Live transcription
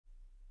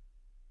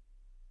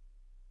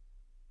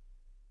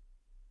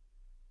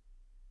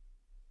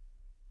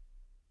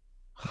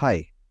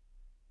Hi,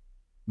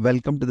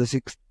 welcome to the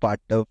sixth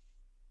part of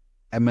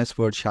MS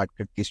Word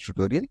shortcut keys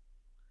tutorial.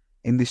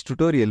 In this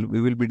tutorial, we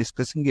will be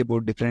discussing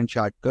about different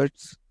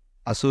shortcuts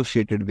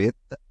associated with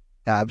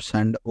tabs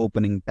and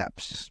opening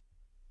tabs.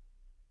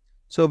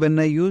 So when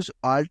I use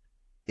Alt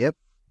F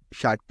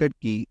shortcut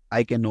key,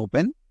 I can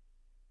open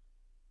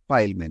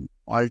file menu.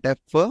 Alt F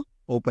for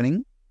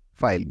opening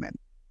file menu.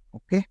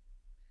 Okay.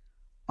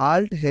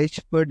 Alt H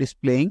for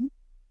displaying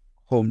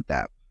home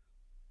tab.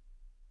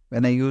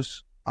 When I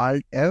use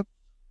Alt H,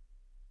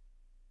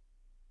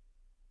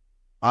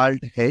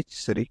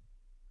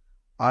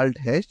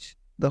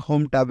 the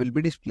home tab will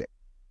be displayed.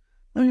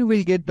 Now you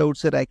will get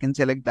doubts that I can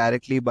select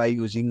directly by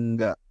using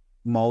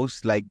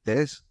mouse like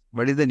this.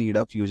 What is the need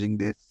of using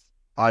this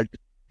Alt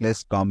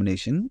plus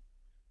combination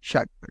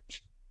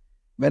shortcut?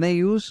 When I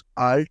use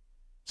Alt,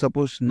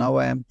 suppose now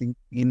I am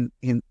thinking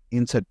in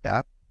insert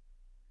tab.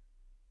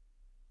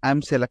 I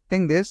am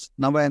selecting this.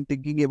 Now I am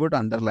thinking about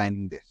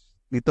underlining this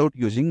without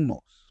using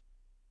mouse.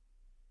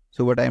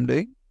 So what I am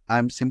doing? I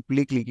am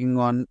simply clicking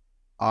on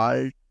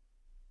Alt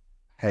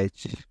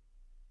H.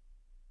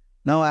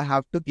 Now I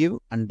have to give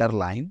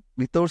underline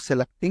without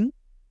selecting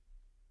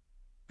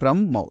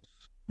from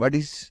mouse. What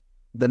is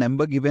the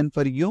number given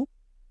for you?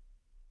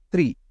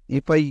 3.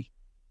 If I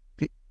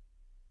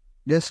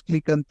just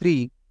click on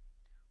 3,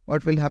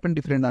 what will happen?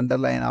 Different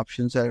underline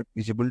options are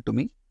visible to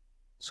me.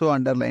 So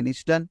underline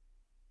is done.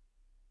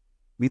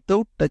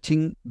 Without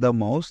touching the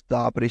mouse, the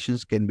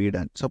operations can be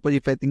done. Suppose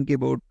if I think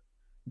about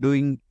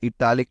doing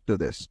italic to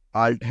this,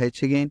 Alt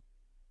H again.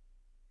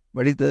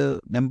 What is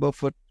the number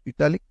for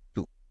italic?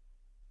 2.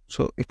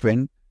 So it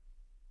went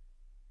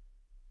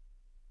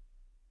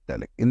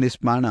italic. In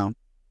this manner,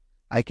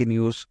 I can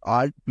use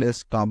Alt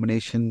plus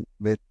combination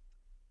with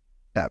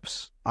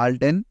tabs.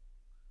 Alt N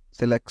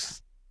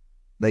selects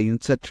the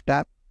insert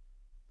tab.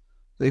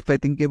 So if I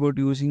think about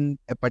using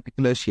a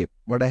particular shape,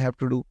 what I have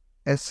to do?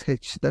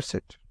 SH, that's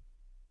it.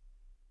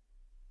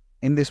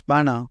 In this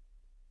manner,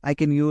 I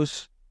can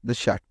use the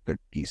shortcut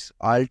keys.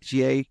 Alt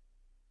J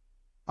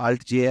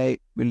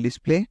will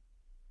display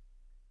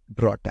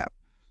draw tab.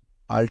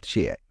 Alt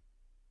J.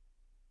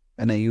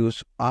 When I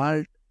use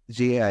Alt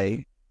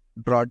J,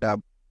 draw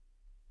tab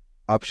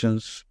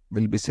options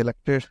will be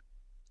selected.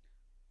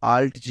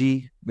 Alt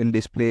G will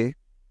display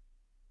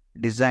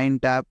design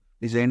tab.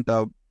 Design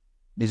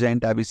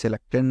tab is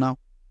selected now.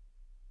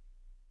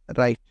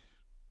 Right.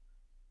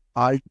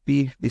 Alt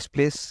P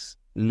displays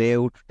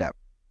layout tab.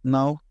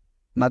 Now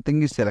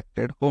nothing is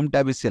selected. Home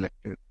tab is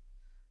selected.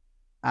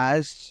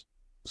 As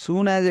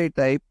soon as I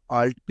type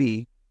Alt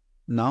P,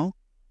 now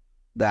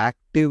the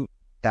active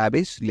tab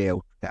is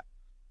layout tab.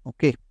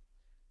 Okay.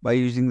 By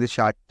using the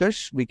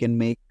shortcuts, we can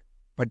make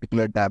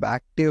particular tab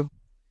active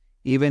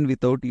even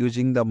without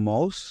using the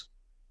mouse.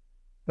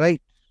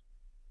 Right.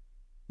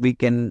 We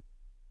can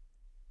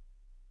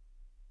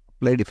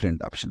apply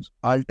different options.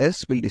 Alt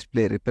S will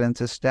display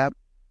references tab.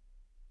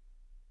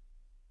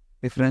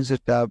 References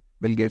tab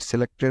will get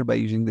selected by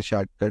using the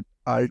shortcut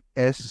Alt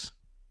S.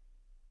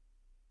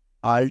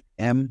 Alt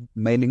M,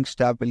 mailings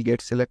tab will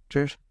get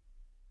selected.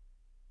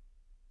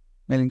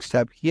 Mailings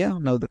tab here.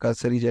 Now the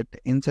cursor is at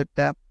insert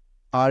tab.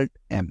 Alt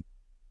M.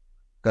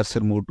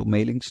 Cursor move to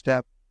mailings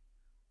tab.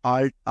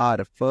 Alt R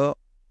for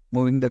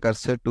moving the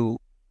cursor to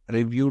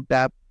review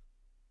tab.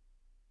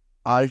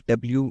 Alt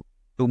W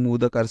to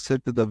move the cursor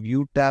to the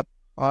view tab.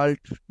 Alt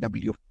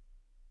W.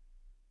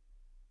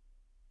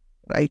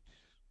 Right.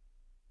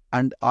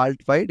 And Alt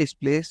Y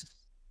displays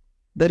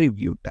the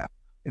review tab.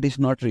 It is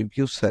not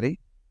review, sorry.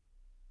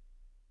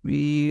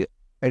 It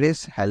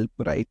is help,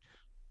 right?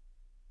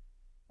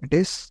 It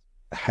is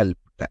help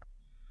tab.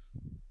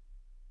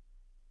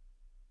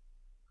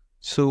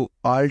 So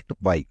Alt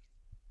Y.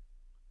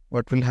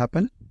 What will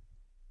happen?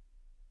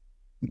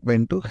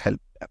 Went to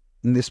help tab.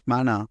 In this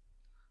manner,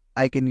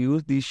 I can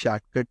use these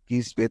shortcut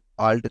keys with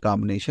Alt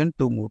combination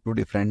to move to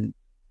different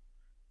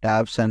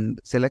tabs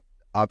and select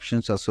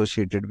options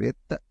associated with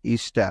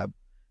each tab.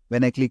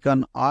 When I click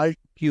on Alt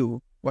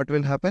Q, what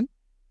will happen?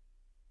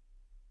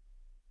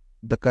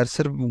 The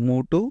cursor will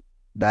move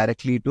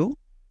directly to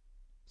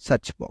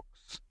search box.